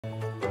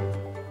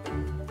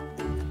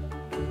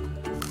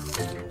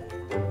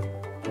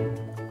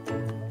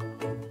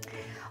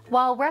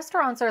While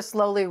restaurants are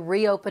slowly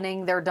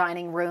reopening their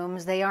dining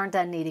rooms, they aren't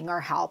done needing our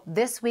help.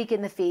 This week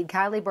in the feed,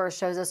 Kylie Burr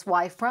shows us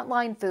why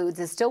Frontline Foods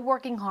is still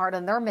working hard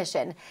on their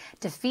mission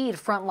to feed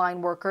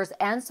frontline workers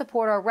and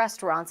support our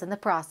restaurants in the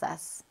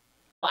process.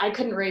 I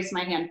couldn't raise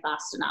my hand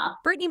fast enough.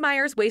 Brittany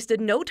Myers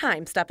wasted no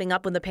time stepping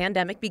up when the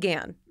pandemic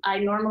began. I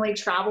normally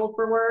travel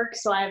for work,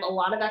 so I have a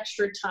lot of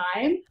extra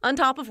time. On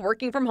top of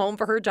working from home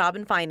for her job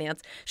in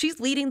finance, she's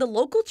leading the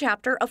local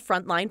chapter of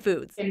Frontline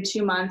Foods. In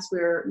 2 months,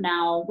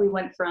 we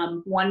went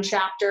from one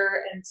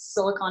chapter in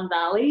Silicon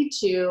Valley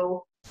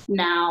to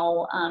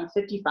now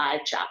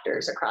 55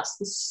 chapters across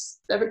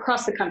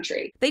the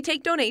country. They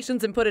take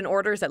donations and put in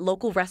orders at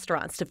local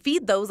restaurants to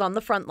feed those on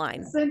the front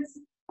line. Since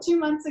 2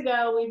 months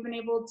ago, we've been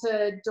able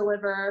to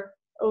deliver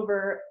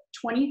over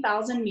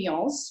 20,000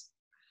 meals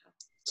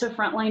to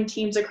frontline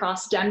teams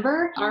across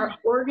Denver. Our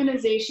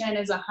organization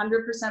is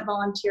 100%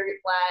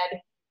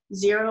 volunteer-led,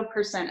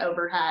 0%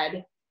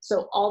 overhead.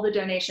 So all the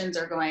donations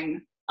are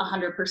going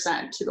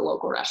 100% to the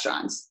local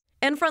restaurants.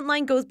 And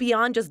Frontline goes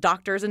beyond just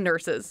doctors and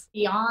nurses.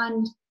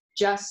 Beyond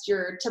just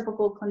your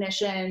typical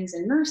clinicians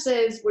and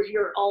nurses,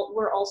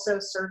 we're also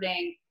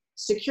serving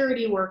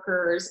security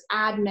workers,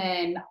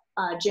 admin,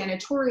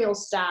 janitorial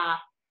staff,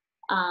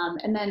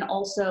 and then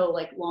also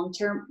like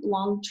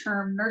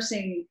long-term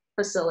nursing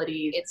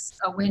facilities. It's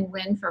a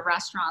win-win for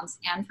restaurants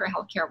and for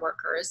healthcare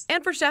workers.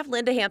 And for Chef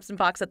Linda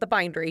Hampson-Fox at the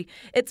Bindery,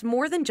 it's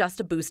more than just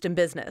a boost in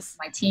business.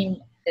 My team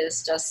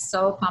is just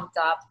so pumped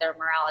up. Their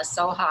morale is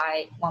so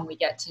high when we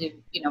get to,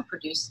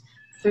 produce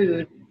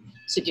food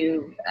to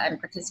do and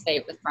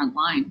participate with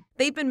Frontline.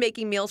 They've been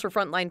making meals for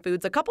Frontline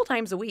Foods a couple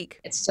times a week.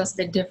 It's just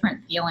a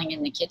different feeling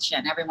in the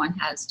kitchen. Everyone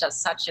has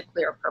just such a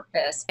clear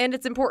purpose. And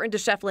it's important to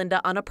Chef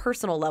Linda on a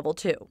personal level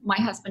too. My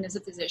husband is a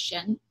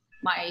physician.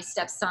 My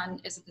stepson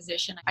is a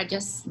physician. I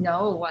just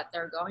know what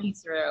they're going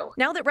through.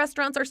 Now that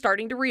restaurants are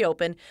starting to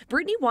reopen,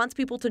 Brittany wants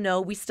people to know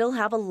we still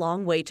have a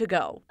long way to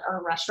go.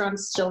 Our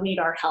restaurants still need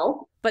our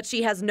help. But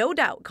she has no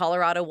doubt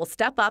Colorado will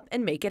step up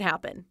and make it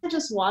happen.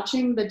 Just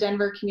watching the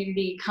Denver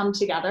community come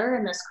together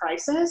in this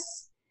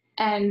crisis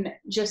and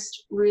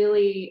just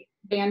really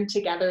band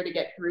together to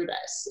get through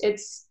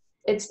this.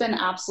 It's been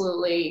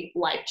absolutely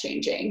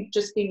life-changing,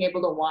 just being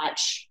able to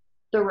watch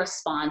the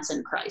response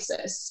in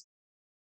crisis.